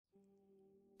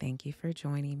Thank you for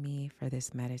joining me for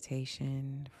this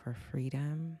meditation for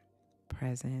freedom,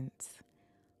 presence,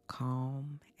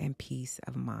 calm, and peace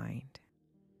of mind.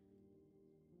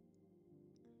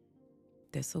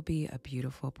 This will be a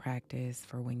beautiful practice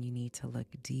for when you need to look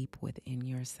deep within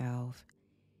yourself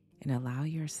and allow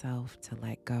yourself to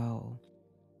let go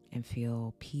and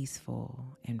feel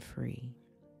peaceful and free.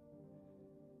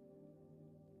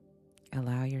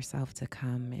 Allow yourself to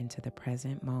come into the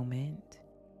present moment.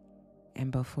 And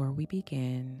before we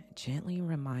begin, gently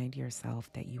remind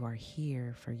yourself that you are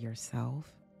here for yourself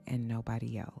and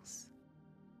nobody else.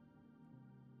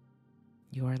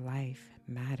 Your life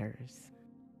matters.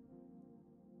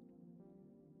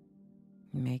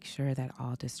 Make sure that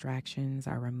all distractions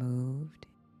are removed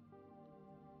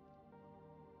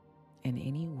and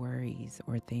any worries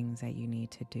or things that you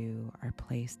need to do are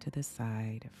placed to the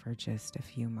side for just a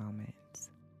few moments.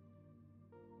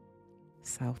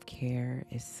 Self-care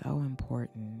is so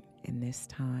important, and this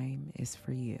time is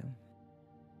for you.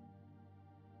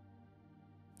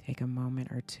 Take a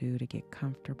moment or two to get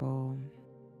comfortable.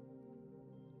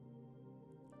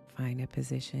 Find a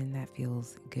position that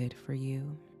feels good for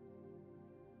you.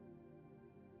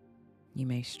 You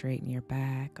may straighten your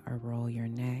back or roll your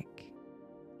neck,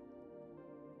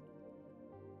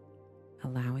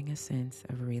 allowing a sense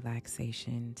of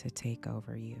relaxation to take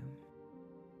over you.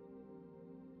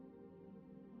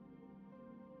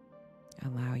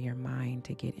 Allow your mind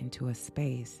to get into a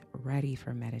space ready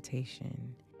for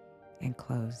meditation and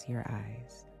close your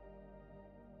eyes.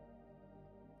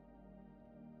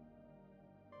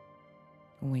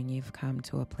 When you've come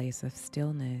to a place of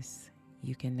stillness,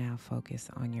 you can now focus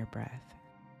on your breath.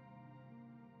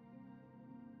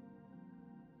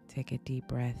 Take a deep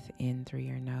breath in through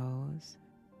your nose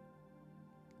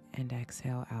and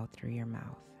exhale out through your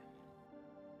mouth.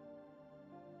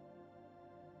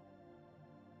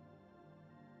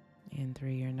 In through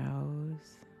your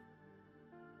nose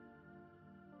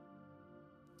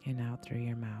and out through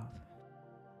your mouth.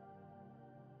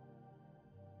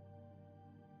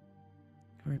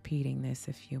 Repeating this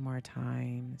a few more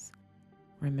times,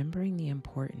 remembering the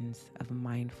importance of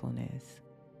mindfulness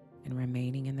and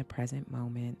remaining in the present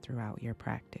moment throughout your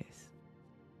practice.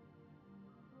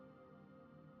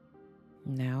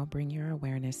 Now bring your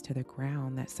awareness to the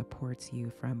ground that supports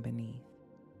you from beneath.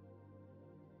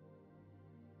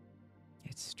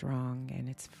 It's strong and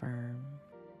it's firm,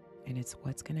 and it's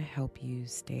what's going to help you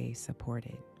stay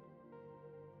supported.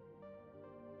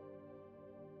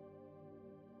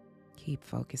 Keep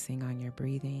focusing on your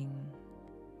breathing,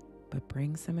 but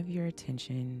bring some of your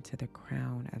attention to the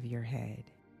crown of your head.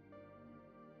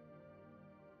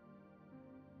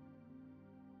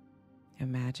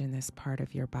 Imagine this part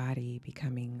of your body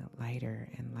becoming lighter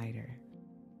and lighter.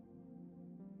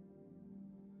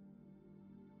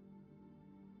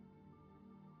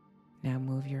 Now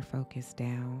move your focus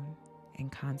down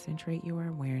and concentrate your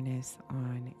awareness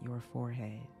on your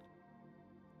forehead.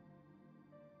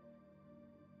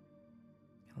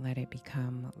 Let it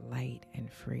become light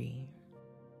and free.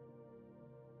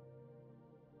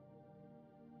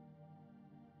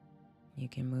 You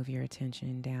can move your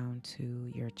attention down to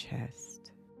your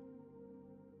chest.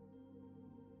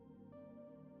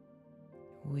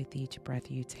 With each breath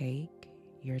you take,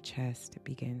 your chest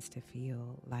begins to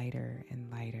feel lighter and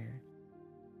lighter.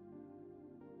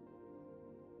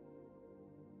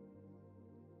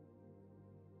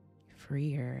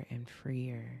 Freer and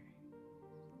freer,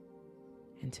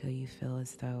 until you feel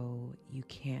as though you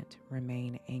can't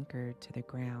remain anchored to the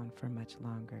ground for much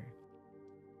longer.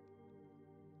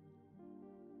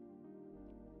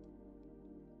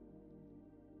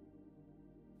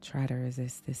 Try to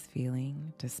resist this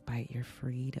feeling despite your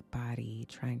freed body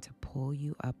trying to pull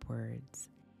you upwards,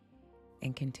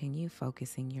 and continue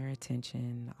focusing your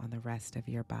attention on the rest of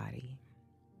your body.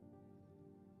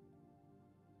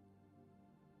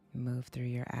 Move through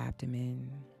your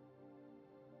abdomen.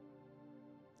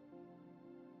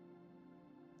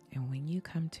 And when you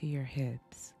come to your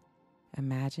hips,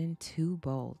 imagine 2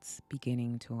 bolts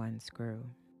beginning to unscrew.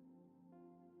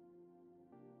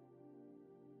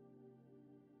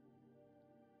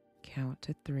 Count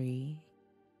to 3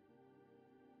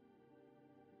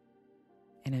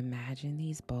 and imagine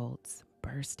these bolts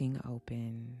bursting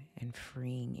open and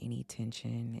freeing any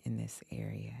tension in this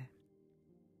area.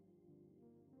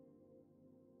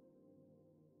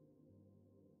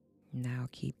 Now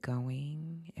keep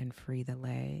going and free the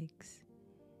legs,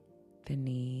 the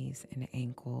knees and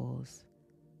ankles,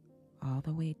 all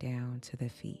the way down to the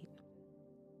feet.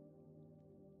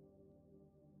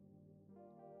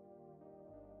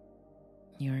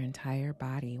 Your entire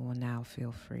body will now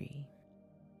feel free.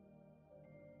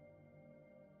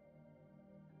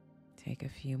 Take a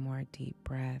few more deep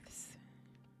breaths.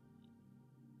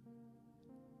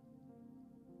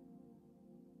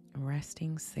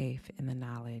 Resting safe in the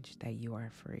knowledge that you are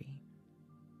free.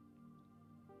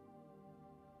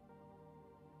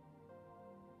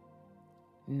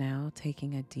 Now,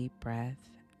 taking a deep breath,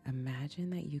 imagine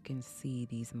that you can see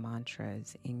these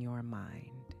mantras in your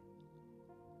mind.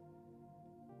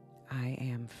 I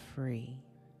am free.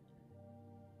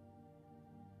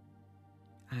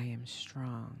 I am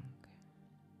strong.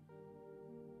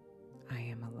 I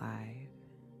am alive.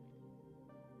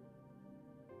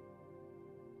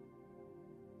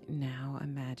 Now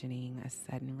imagining a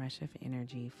sudden rush of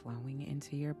energy flowing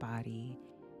into your body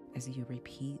as you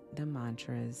repeat the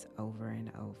mantras over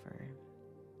and over.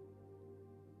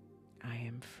 I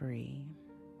am free.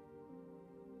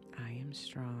 I am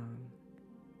strong.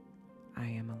 I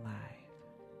am alive.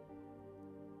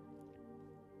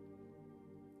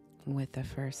 With the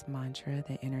first mantra,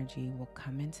 the energy will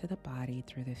come into the body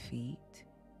through the feet.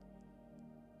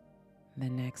 The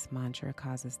next mantra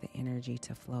causes the energy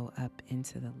to flow up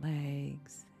into the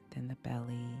legs, then the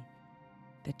belly,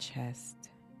 the chest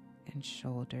and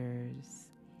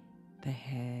shoulders, the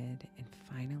head, and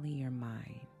finally your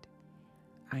mind.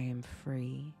 I am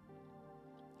free.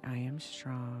 I am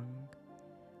strong.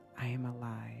 I am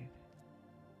alive.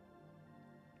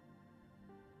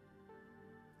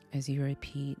 As you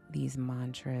repeat these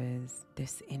mantras,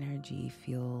 this energy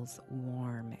feels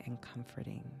warm and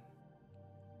comforting.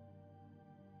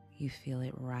 You feel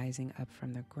it rising up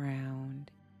from the ground,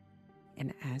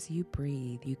 and as you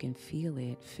breathe, you can feel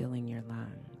it filling your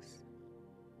lungs.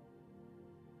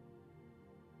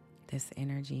 This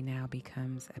energy now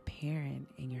becomes apparent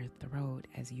in your throat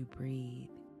as you breathe.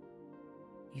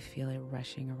 You feel it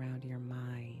rushing around your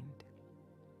mind.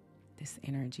 This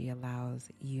energy allows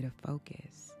you to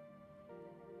focus.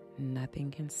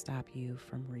 Nothing can stop you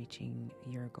from reaching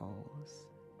your goals.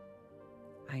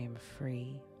 I am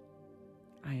free.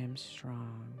 I am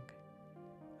strong.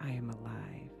 I am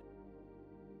alive.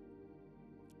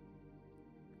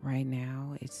 Right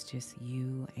now, it's just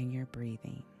you and your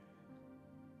breathing.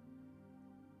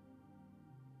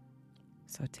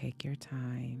 So take your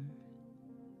time.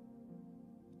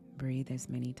 Breathe as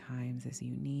many times as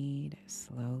you need,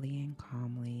 slowly and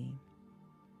calmly,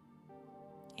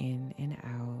 in and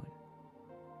out,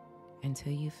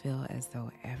 until you feel as though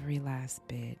every last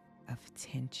bit of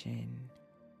tension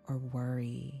or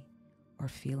worry or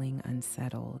feeling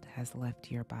unsettled has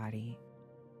left your body.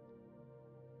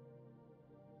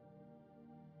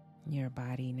 Your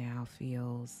body now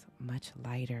feels much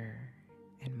lighter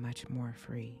and much more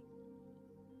free.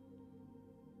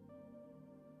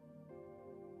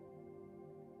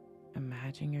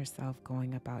 Imagine yourself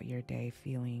going about your day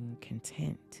feeling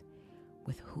content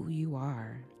with who you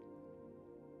are.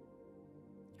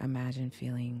 Imagine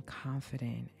feeling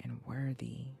confident and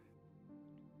worthy.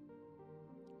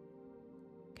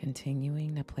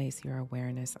 Continuing to place your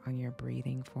awareness on your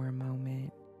breathing for a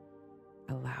moment,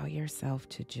 allow yourself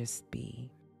to just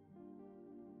be.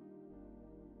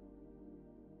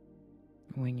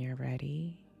 When you're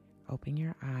ready, open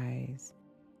your eyes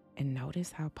and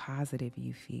notice how positive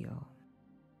you feel.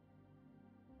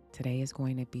 Today is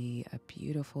going to be a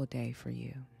beautiful day for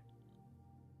you.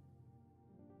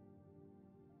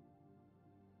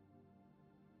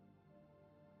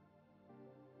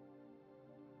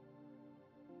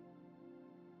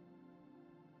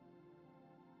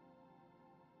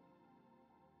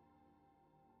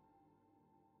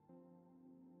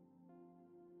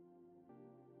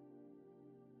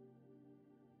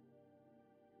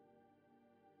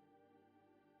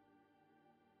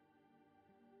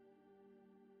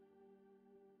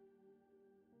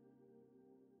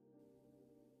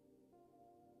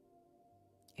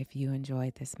 If you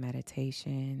enjoyed this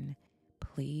meditation,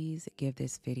 please give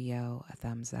this video a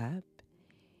thumbs up.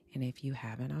 And if you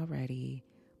haven't already,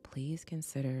 please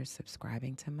consider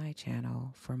subscribing to my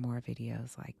channel for more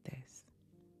videos like this.